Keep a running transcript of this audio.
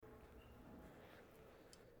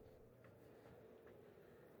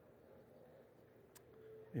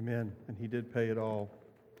Amen. And he did pay it all.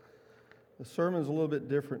 The sermon's a little bit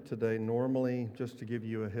different today. Normally, just to give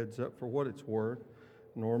you a heads up for what it's worth,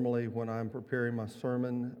 normally when I'm preparing my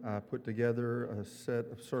sermon, I put together a set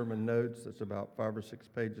of sermon notes that's about 5 or 6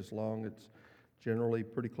 pages long. It's generally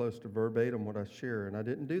pretty close to verbatim what I share, and I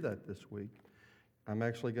didn't do that this week. I'm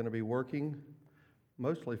actually going to be working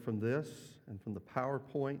mostly from this and from the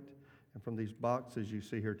PowerPoint and from these boxes you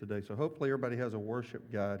see here today. So hopefully everybody has a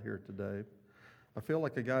worship guide here today. I feel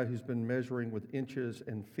like a guy who's been measuring with inches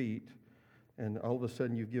and feet, and all of a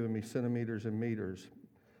sudden you've given me centimeters and meters.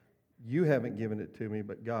 You haven't given it to me,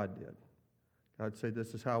 but God did. God said,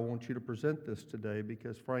 this is how I want you to present this today,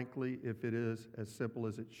 because frankly, if it is as simple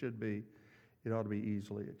as it should be, it ought to be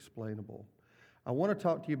easily explainable. I want to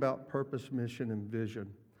talk to you about purpose, mission, and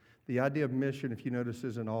vision. The idea of mission, if you notice,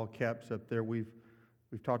 is in all caps up there. We've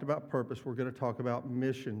talked about purpose. We're going to talk about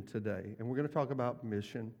mission today, and we're going to talk about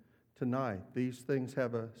mission tonight. These things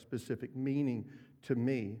have a specific meaning to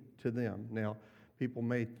me, to them. Now, people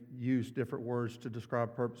may use different words to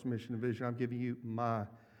describe purpose, mission, and vision. I'm giving you my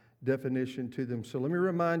definition to them. So let me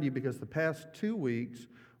remind you, because the past 2 weeks,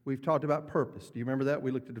 we've talked about purpose. Do you remember that? We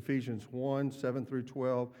looked at Ephesians 1, 7 through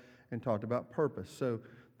 12, and talked about purpose. So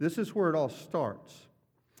this is where it all starts.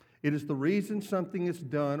 It is the reason something is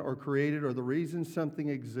done or created, or the reason something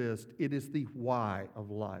exists. It is the why of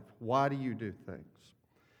life. Why do you do things?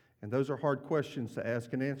 And those are hard questions to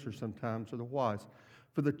ask and answer sometimes, are the whys.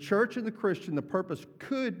 For the church and the Christian, the purpose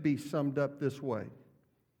could be summed up this way.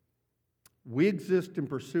 We exist and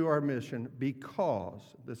pursue our mission because,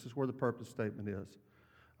 this is where the purpose statement is,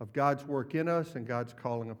 of God's work in us and God's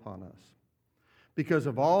calling upon us. Because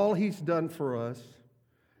of all He's done for us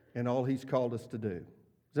and all He's called us to do.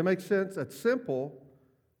 Does that make sense? That's simple,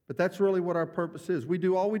 but that's really what our purpose is. We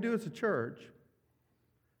do all we do as a church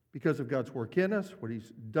because of God's work in us, what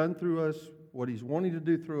He's done through us, what He's wanting to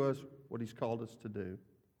do through us, what He's called us to do.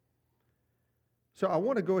 So I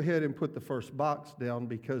want to go ahead and put the first box down,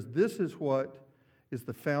 because this is what is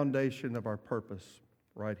the foundation of our purpose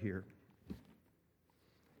right here.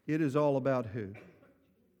 It is all about who?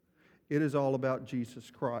 It is all about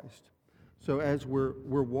Jesus Christ. So as we're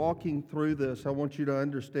walking through this, I want you to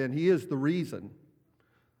understand He is the reason.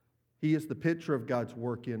 He is the picture of God's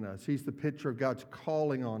work in us. He's the picture of God's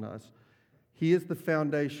calling on us. He is the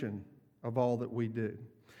foundation of all that we do.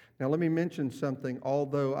 Now let me mention something.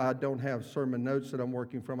 Although I don't have sermon notes that I'm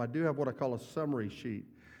working from, I do have what I call a summary sheet.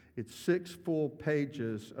 It's 6 full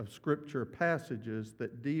pages of scripture passages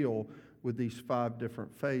that deal with these 5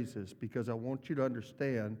 different phases, because I want you to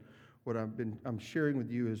understand what I'm sharing with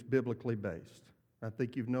you is biblically based. I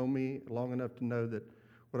think you've known me long enough to know that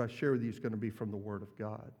what I share with you is going to be from the Word of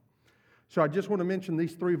God. So I just want to mention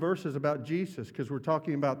these 3 verses about Jesus, because we're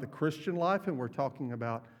talking about the Christian life and we're talking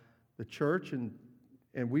about the church, and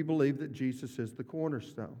we believe that Jesus is the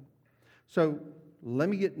cornerstone. So let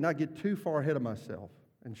me not get too far ahead of myself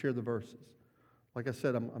and share the verses. Like I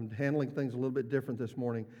said, I'm handling things a little bit different this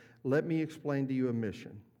morning. Let me explain to you a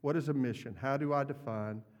mission. What is a mission? How do I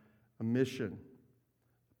define a mission?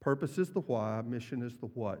 Purpose is the why, mission is the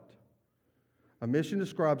what. A mission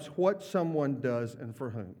describes what someone does and for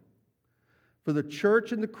whom. For the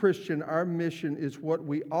church and the Christian, our mission is what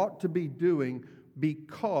we ought to be doing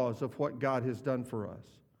because of what God has done for us.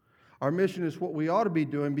 Our mission is what we ought to be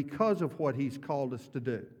doing because of what He's called us to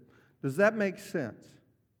do. Does that make sense?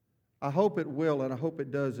 I hope it will, and I hope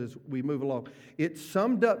it does as we move along. It's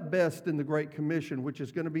summed up best in the Great Commission, which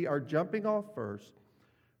is going to be our jumping off verse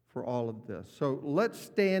for all of this. So let's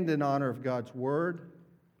stand in honor of God's Word.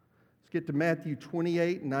 Let's get to Matthew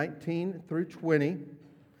 28, 19 through 20.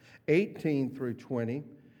 18 through 20,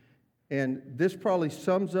 and this probably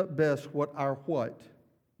sums up best what our what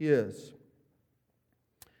is.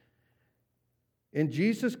 And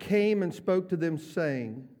Jesus came and spoke to them,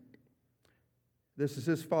 saying, this is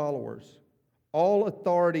His followers, all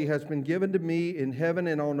authority has been given to me in heaven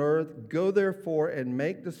and on earth. Go therefore and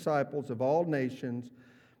make disciples of all nations,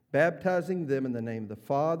 baptizing them in the name of the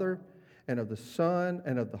Father and of the Son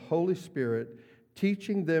and of the Holy Spirit,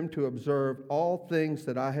 teaching them to observe all things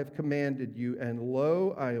that I have commanded you, and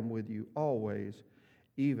lo, I am with you always,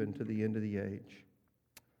 even to the end of the age.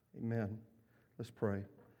 Amen. Let's pray.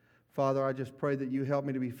 Father, I just pray that you help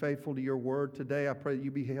me to be faithful to your word today. I pray that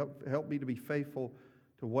you help me to be faithful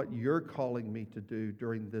to what you're calling me to do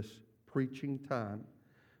during this preaching time.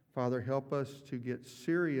 Father, help us to get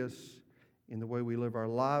serious in the way we live our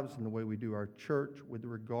lives and the way we do our church with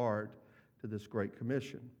regard to this great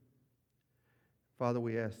commission. Father,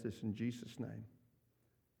 we ask this in Jesus' name.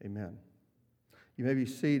 Amen. You may be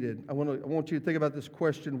seated. I want you to think about this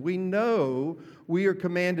question. We know we are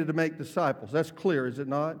commanded to make disciples. That's clear, is it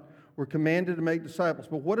not? We're commanded to make disciples.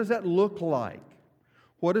 But what does that look like?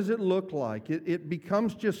 What does it look like? It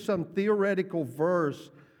becomes just some theoretical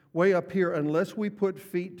verse way up here unless we put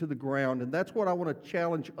feet to the ground. And that's what I want to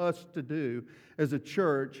challenge us to do as a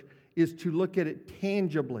church, is to look at it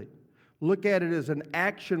tangibly. Look at it as an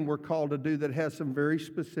action we're called to do that has some very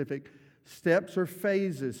specific steps or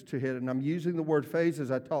phases to it. And I'm using the word phase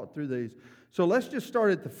as I talk through these. So let's just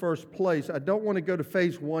start at the first place. I don't want to go to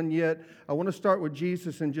phase one yet. I want to start with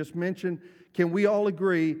Jesus and just mention, can we all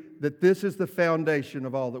agree that this is the foundation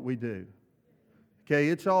of all that we do? Okay,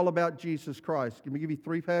 it's all about Jesus Christ. Let me give you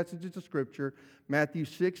three passages of Scripture. Matthew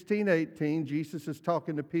 16:18, Jesus is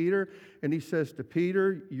talking to Peter, and he says to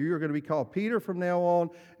Peter, you're going to be called Peter from now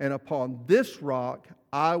on, and upon this rock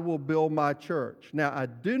I will build my church. Now, I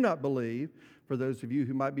do not believe, for those of you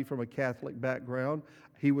who might be from a Catholic background,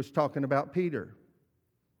 he was talking about Peter.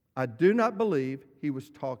 I do not believe he was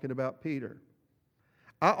talking about Peter.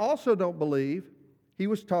 I also don't believe he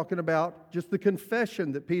was talking about just the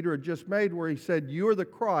confession that Peter had just made where he said, you are the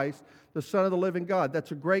Christ, the Son of the living God.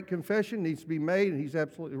 That's a great confession, needs to be made, and he's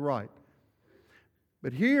absolutely right.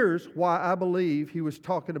 But here's why I believe he was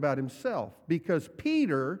talking about himself. Because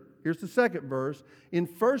Peter, here's the second verse, in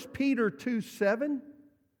 1 Peter 2:7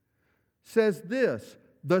 says this,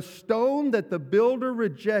 the stone that the builder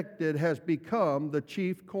rejected has become the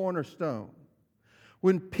chief cornerstone.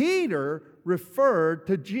 When Peter referred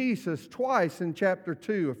to Jesus twice in chapter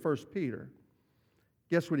 2 of 1 Peter,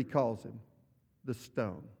 guess what he calls him? The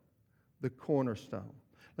stone, the cornerstone.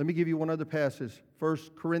 Let me give you one other passage,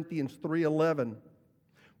 1 Corinthians 3:11.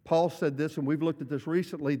 Paul said this, and we've looked at this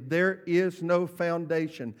recently, there is no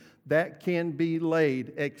foundation that can be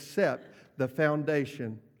laid except the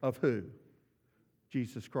foundation of who?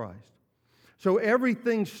 Jesus Christ. So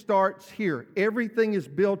everything starts here. Everything is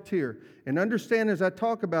built here. And understand as I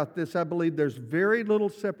talk about this, I believe there's very little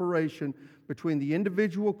separation between the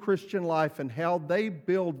individual Christian life and how they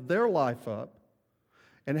build their life up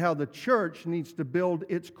and how the church needs to build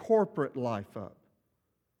its corporate life up.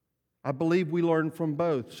 I believe we learn from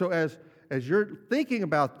both. So as you're thinking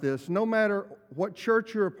about this, no matter what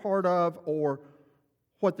church you're a part of or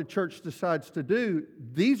what the church decides to do,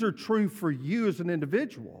 these are true for you as an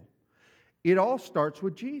individual. It all starts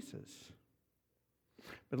with Jesus.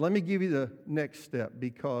 But let me give you the next step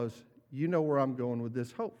because you know where I'm going with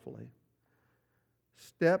this, hopefully.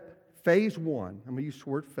 Phase one, I'm going to use the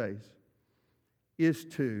word phase, is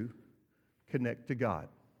to connect to God.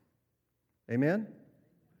 Amen?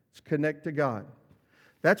 It's connect to God.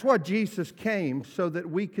 That's why Jesus came, so that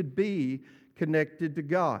we could be connected to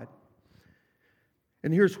God.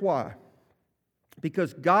 And here's why.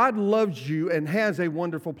 Because God loves you and has a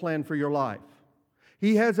wonderful plan for your life.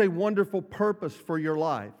 He has a wonderful purpose for your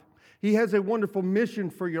life. He has a wonderful mission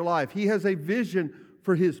for your life. He has a vision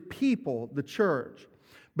for His people, the church.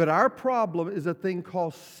 But our problem is a thing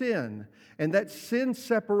called sin. And that sin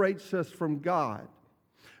separates us from God.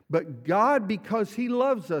 But God, because He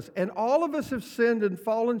loves us, and all of us have sinned and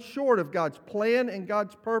fallen short of God's plan and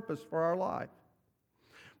God's purpose for our life.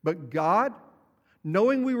 But God,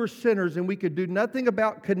 knowing we were sinners and we could do nothing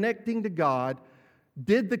about connecting to God,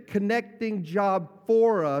 did the connecting job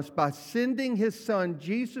for us by sending His Son,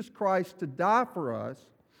 Jesus Christ, to die for us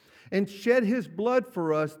and shed His blood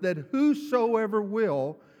for us, that whosoever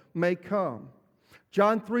will may come.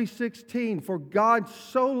 John 3:16, for God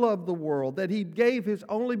so loved the world that He gave His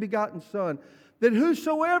only begotten Son, that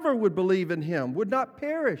whosoever would believe in Him would not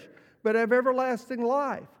perish, but have everlasting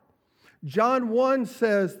life. John 1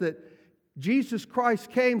 says that Jesus Christ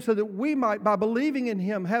came so that we might, by believing in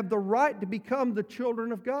Him, have the right to become the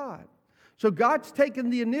children of God. So God's taken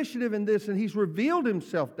the initiative in this and He's revealed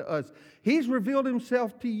Himself to us. He's revealed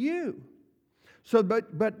Himself to you. So,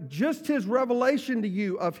 but just His revelation to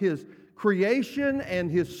you of His creation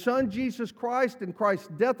and His Son Jesus Christ and Christ's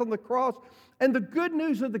death on the cross and the good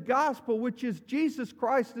news of the gospel, which is Jesus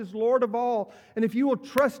Christ is Lord of all, and if you will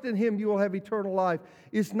trust in Him, you will have eternal life,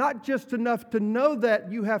 is not just enough to know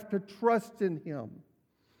that, you have to trust in Him.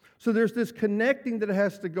 So there's this connecting that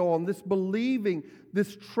has to go on, this believing,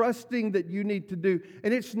 this trusting that you need to do.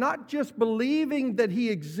 And it's not just believing that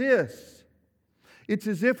He exists. It's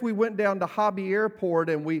as if we went down to Hobby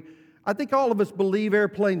Airport and I think all of us believe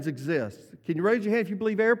airplanes exist. Can you raise your hand if you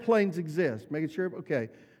believe airplanes exist? Making sure, okay,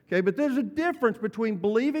 but there's a difference between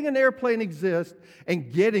believing an airplane exists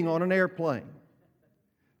and getting on an airplane.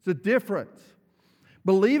 It's a difference.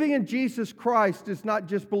 Believing in Jesus Christ is not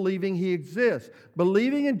just believing He exists.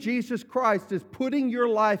 Believing in Jesus Christ is putting your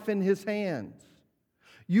life in His hands.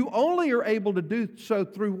 You only are able to do so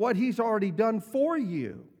through what He's already done for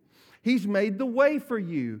you. He's made the way for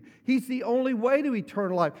you. He's the only way to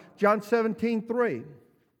eternal life. John 17:3.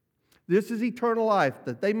 This is eternal life,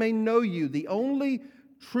 that they may know you, the only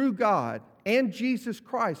true God, and Jesus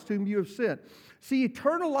Christ, whom you have sent. See,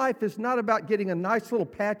 eternal life is not about getting a nice little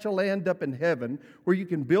patch of land up in heaven where you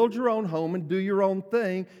can build your own home and do your own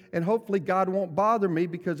thing, and hopefully God won't bother me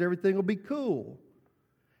because everything will be cool.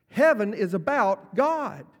 Heaven is about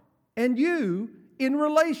God and you in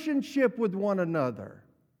relationship with one another.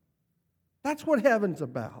 That's what heaven's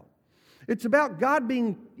about. It's about God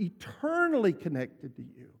being eternally connected to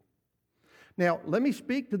you. Now, let me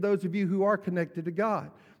speak to those of you who are connected to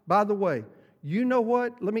God. By the way, you know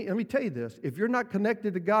what? Let me tell you this. If you're not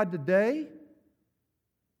connected to God today,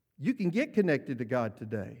 you can get connected to God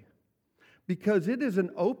today. Because it is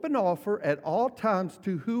an open offer at all times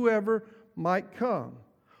to whoever might come.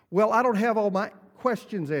 Well, I don't have all my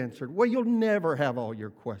questions answered. Well, you'll never have all your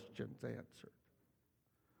questions answered.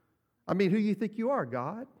 I mean, who do you think you are,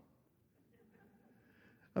 God?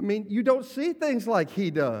 I mean, you don't see things like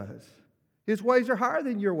He does. His ways are higher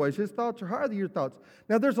than your ways. His thoughts are higher than your thoughts.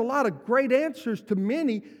 Now, there's a lot of great answers to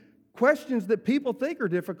many questions that people think are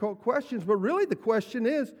difficult questions, but really the question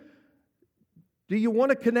is, do you want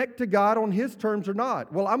to connect to God on His terms or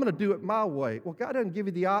not? Well, I'm going to do it my way. Well, God doesn't give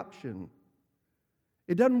you the option.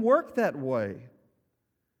 It doesn't work that way.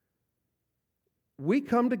 We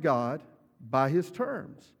come to God by His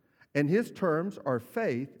terms, and His terms are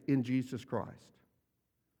faith in Jesus Christ.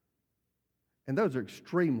 And those are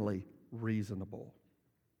extremely reasonable.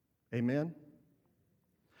 Amen?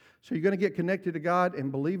 So you're going to get connected to God,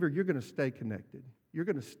 and believer, you're going to stay connected. You're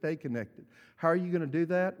going to stay connected. How are you going to do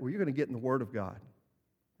that? Well, you're going to get in the Word of God.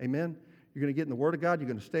 Amen? You're going to get in the Word of God. You're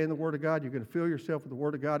going to stay in the Word of God. You're going to fill yourself with the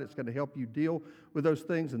Word of God. It's going to help you deal with those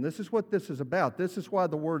things. And this is what this is about. This is why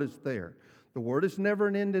the Word is there. The Word is never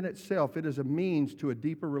an end in itself. It is a means to a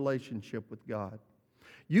deeper relationship with God.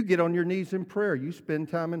 You get on your knees in prayer. You spend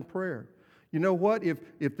time in prayer. You know what?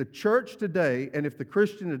 If the church today and if the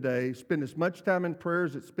Christian today spend as much time in prayer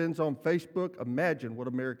as it spends on Facebook, imagine what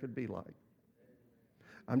America would be like.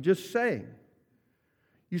 I'm just saying.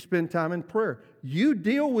 You spend time in prayer. You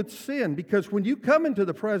deal with sin because when you come into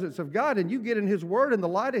the presence of God and you get in His Word and the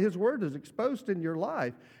light of His Word is exposed in your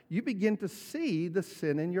life, you begin to see the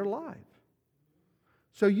sin in your life.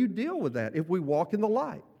 So you deal with that. If we walk in the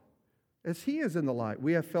light, as He is in the light,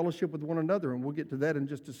 we have fellowship with one another, and we'll get to that in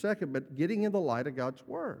just a second, but getting in the light of God's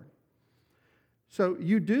Word. So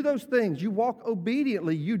you do those things. You walk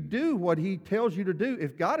obediently. You do what He tells you to do.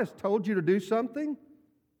 If God has told you to do something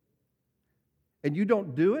and you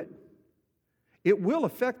don't do it, it will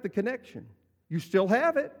affect the connection. You still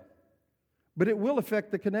have it, but it will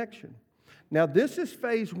affect the connection. Now, this is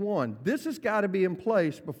phase one. This has got to be in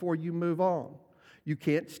place before you move on. You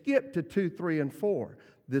can't skip to 2, 3, and 4.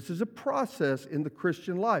 This is a process in the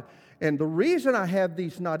Christian life. And the reason I have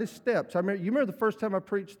these not as steps, you remember the first time I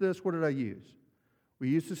preached this, what did I use? We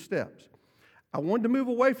used the steps. I wanted to move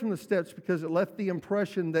away from the steps because it left the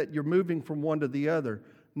impression that you're moving from one to the other.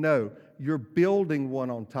 No, you're building one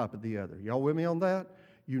on top of the other. Y'all with me on that?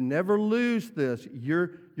 You never lose this.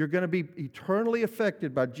 You're going to be eternally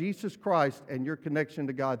affected by Jesus Christ and your connection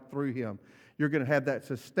to God through Him. You're going to have that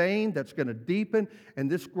sustained, that's going to deepen,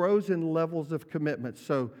 and this grows in levels of commitment.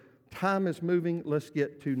 So time is moving. Let's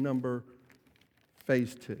get to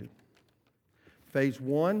phase 2. Phase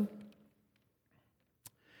 1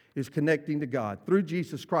 is connecting to God through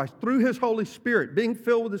Jesus Christ, through His Holy Spirit, being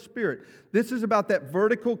filled with the Spirit. This is about that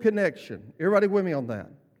vertical connection. Everybody with me on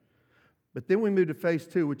that? But then we move to phase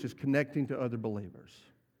 2, which is connecting to other believers.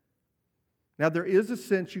 Now, there is a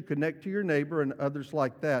sense you connect to your neighbor and others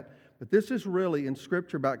like that, but this is really in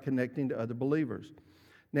Scripture about connecting to other believers.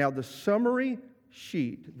 Now, the summary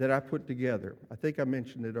sheet that I put together, I think I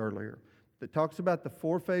mentioned it earlier, that talks about the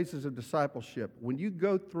 4 phases of discipleship. When you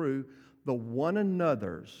go through the one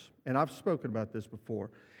another's, and I've spoken about this before,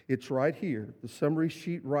 it's right here, the summary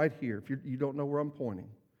sheet right here, if you don't know where I'm pointing.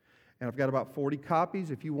 And I've got about 40 copies.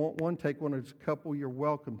 If you want one, take one. There's a couple you're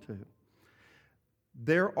welcome to.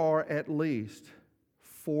 There are at least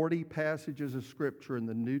 40 passages of Scripture in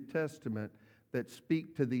the New Testament that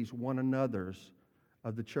speak to these one another's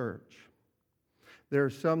of the church. There are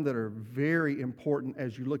some that are very important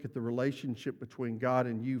as you look at the relationship between God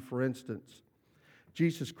and you. For instance,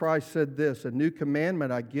 Jesus Christ said this, "A new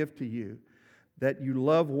commandment I give to you, that you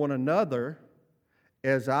love one another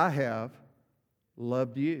as I have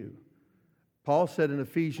loved you." Paul said in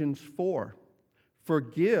Ephesians 4,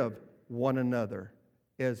 "Forgive one another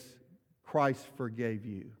as Christ forgave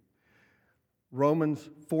you." Romans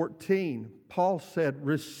 14, Paul said,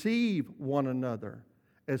 receive one another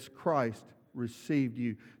as Christ received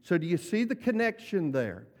you. So do you see the connection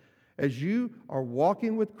there? As you are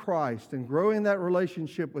walking with Christ and growing that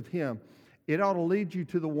relationship with Him, it ought to lead you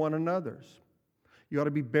to the one another's. You ought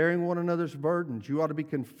to be bearing one another's burdens. You ought to be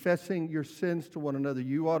confessing your sins to one another.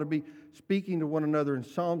 You ought to be speaking to one another in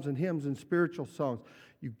psalms and hymns and spiritual songs.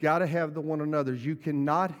 You've got to have the one another's. You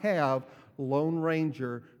cannot have Lone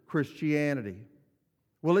Ranger Christianity.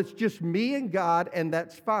 Well, it's just me and God, and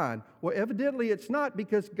that's fine. Well, evidently it's not,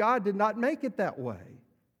 because God did not make it that way.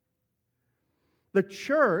 The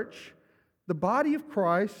church, the body of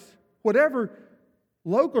Christ, whatever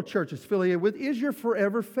local church is affiliated with, is your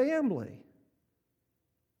forever family.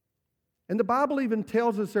 And the Bible even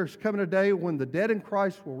tells us there's coming a day when the dead in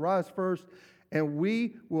Christ will rise first, and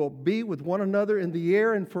we will be with one another in the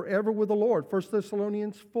air and forever with the Lord. 1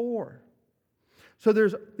 Thessalonians 4. So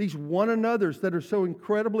there's these one another's that are so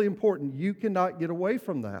incredibly important. You cannot get away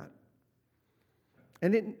from that.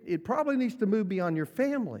 And it probably needs to move beyond your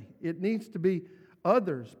family. It needs to be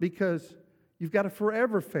others, because you've got a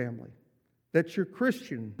forever family. That's your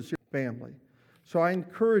Christian family. So I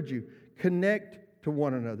encourage you, connect to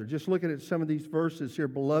one another. Just looking at some of these verses here.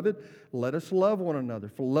 Beloved, let us love one another,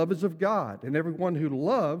 for love is of God, and everyone who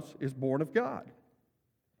loves is born of God.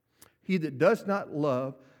 He that does not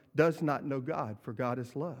love does not know God, for God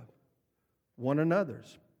is love. One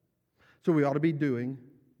another's. So we ought to be doing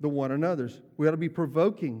the one another's. We ought to be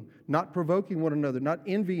not provoking one another, not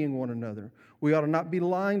envying one another. We ought to not be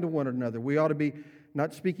lying to one another. We ought to be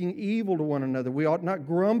not speaking evil to one another. We ought not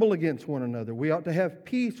grumble against one another. We ought to have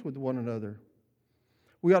peace with one another.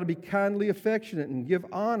 We ought to be kindly affectionate and give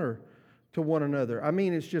honor to one another. I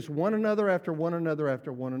mean, it's just one another after one another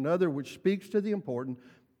after one another, which speaks to the importance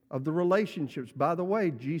of the relationships. By the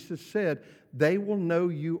way, Jesus said, they will know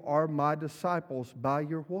you are my disciples by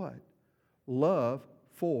your what? Love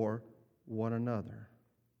for one another.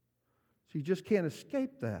 So you just can't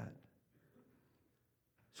escape that.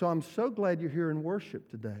 So I'm so glad you're here in worship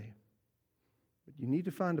today. But you need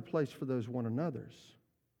to find a place for those one another's,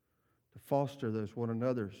 to foster those one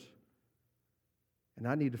another's. And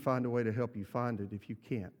I need to find a way to help you find it if you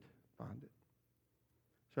can't find it.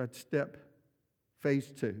 So I'd step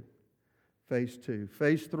phase 2. Phase 2.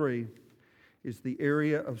 Phase 3 is the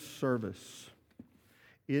area of service.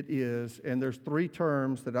 It is, and there's 3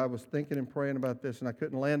 terms that I was thinking and praying about this, and I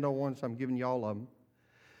couldn't land on one, so I'm giving you all of them.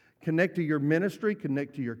 Connect to your ministry,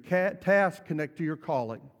 connect to your task, connect to your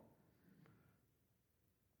calling.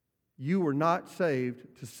 You were not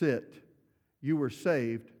saved to sit. You were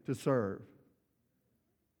saved to serve.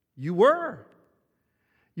 You were.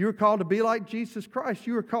 You were called to be like Jesus Christ.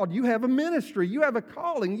 You were called. You have a ministry. You have a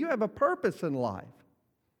calling. You have a purpose in life.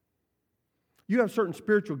 You have certain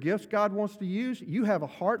spiritual gifts God wants to use. You have a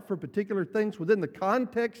heart for particular things within the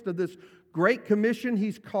context of this great commission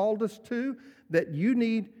He's called us to, that you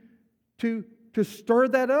need to stir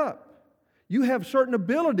that up. You have certain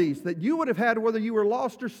abilities that you would have had whether you were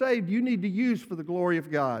lost or saved, you need to use for the glory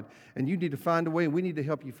of God. And you need to find a way, and we need to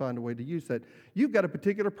help you find a way to use that. You've got a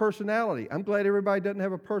particular personality. I'm glad everybody doesn't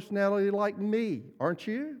have a personality like me, aren't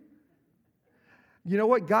you? You know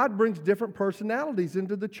what? God brings different personalities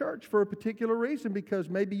into the church for a particular reason, because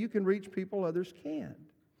maybe you can reach people others can't.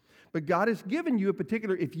 But God has given you a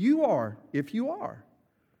particular, if you are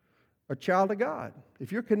a child of God,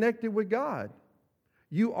 if you're connected with God,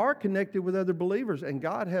 you are connected with other believers, and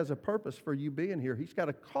God has a purpose for you being here. He's got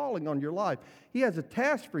a calling on your life. He has a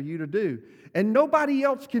task for you to do, and nobody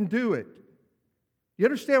else can do it. You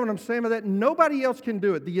understand what I'm saying by that? Nobody else can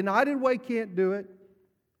do it. The United Way can't do it.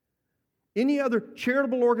 Any other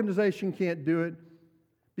charitable organization can't do it,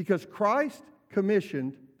 because Christ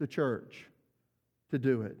commissioned the church to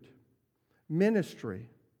do it. Ministry.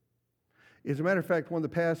 As a matter of fact, one of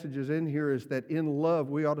the passages in here is that in love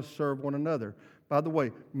we ought to serve one another. By the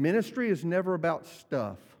way, ministry is never about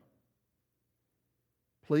stuff.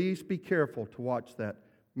 Please be careful to watch that.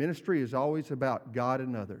 Ministry is always about God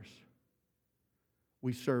and others.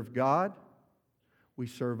 We serve God, we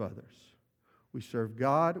serve others. We serve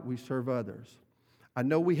God, we serve others. I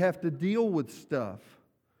know we have to deal with stuff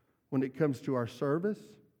when it comes to our service.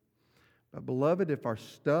 But beloved, if our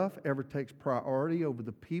stuff ever takes priority over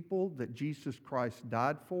the people that Jesus Christ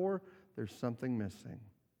died for, there's something missing.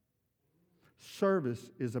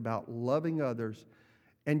 Service is about loving others.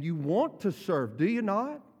 And you want to serve, do you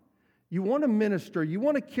not? You want to minister. You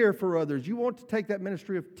want to care for others. You want to take that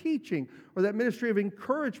ministry of teaching, or that ministry of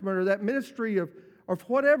encouragement, or that ministry of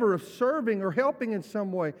whatever, of serving or helping in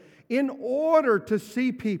some way, in order to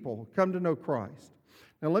see people come to know Christ.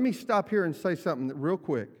 Now let me stop here and say something real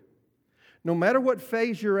quick. No matter what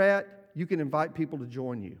phase you're at, you can invite people to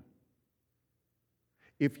join you.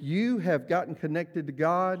 If you have gotten connected to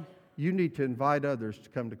God, you need to invite others to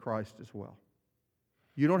come to Christ as well.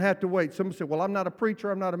 You don't have to wait. Someone said, well, I'm not a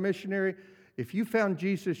preacher, I'm not a missionary. If you found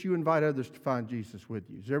Jesus, you invite others to find Jesus with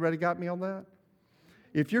you. Has everybody got me on that?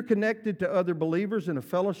 If you're connected to other believers in a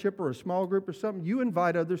fellowship or a small group or something, you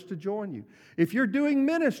invite others to join you. If you're doing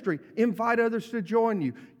ministry, invite others to join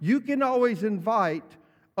you. You can always invite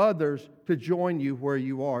others to join you where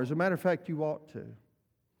you are. As a matter of fact, you ought to.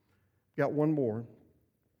 Got one more,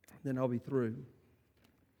 then I'll be through.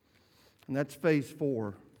 And that's phase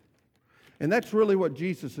 4. And that's really what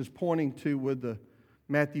Jesus is pointing to with the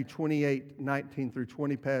Matthew 28:19 through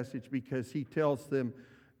 20 passage, because he tells them,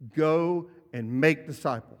 go and make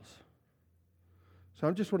disciples. So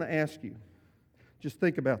I just want to ask you, just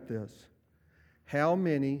think about this. How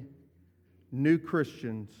many new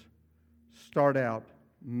Christians start out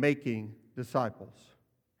making disciples?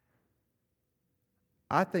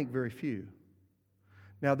 I think very few.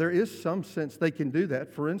 Now, there is some sense they can do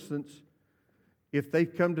that. For instance, if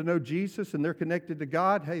they've come to know Jesus and they're connected to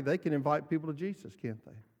God, hey, they can invite people to Jesus, can't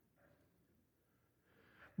they?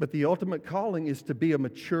 But the ultimate calling is to be a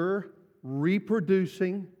mature,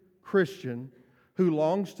 reproducing Christian who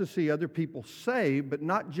longs to see other people saved, but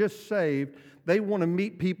not just saved. They want to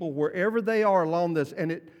meet people wherever they are along this.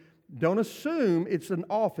 And don't assume it's an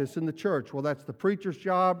office in the church. Well, that's the preacher's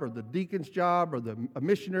job or the deacon's job or a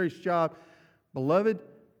missionary's job. Beloved,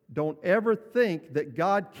 don't ever think that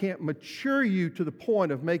God can't mature you to the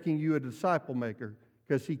point of making you a disciple maker,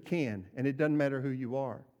 because He can, and it doesn't matter who you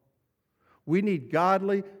are. We need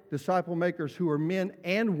godly disciple makers who are men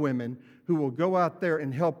and women who will go out there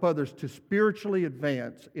and help others to spiritually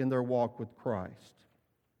advance in their walk with Christ.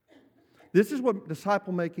 This is what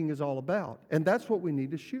disciple making is all about, and that's what we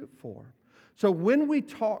need to shoot for. So when we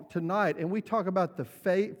talk tonight and we talk about the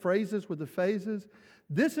phrases with the phases,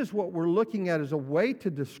 this is what we're looking at as a way to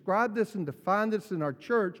describe this and define this in our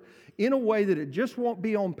church in a way that it just won't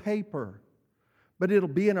be on paper, but it'll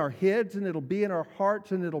be in our heads and it'll be in our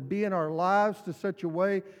hearts and it'll be in our lives to such a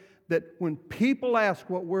way that when people ask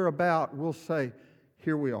what we're about, we'll say,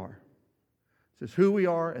 here we are. This is who we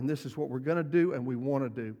are, and this is what we're going to do and we want to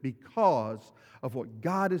do because of what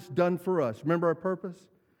God has done for us. Remember our purpose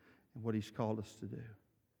and what He's called us to do.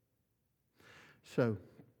 So,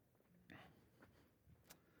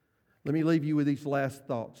 let me leave you with these last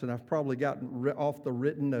thoughts, and I've probably gotten off the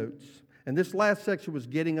written notes. And this last section was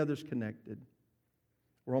getting others connected.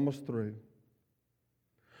 We're almost through.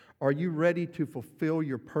 Are you ready to fulfill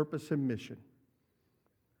your purpose and mission?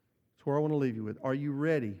 That's where I want to leave you with. Are you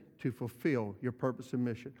ready to fulfill your purpose and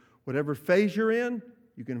mission? Whatever phase you're in,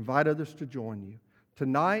 you can invite others to join you.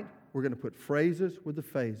 Tonight, we're going to put phrases with the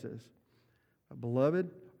phases. Beloved,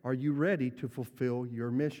 are you ready to fulfill your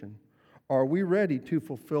mission? Are we ready to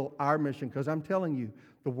fulfill our mission? Because I'm telling you,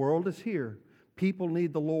 the world is here. People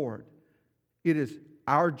need the Lord. It is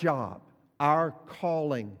our job, our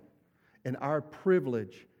calling, and our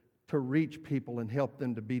privilege to reach people and help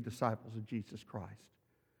them to be disciples of Jesus Christ.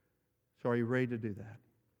 So are you ready to do that?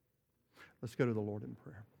 Let's go to the Lord in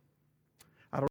prayer.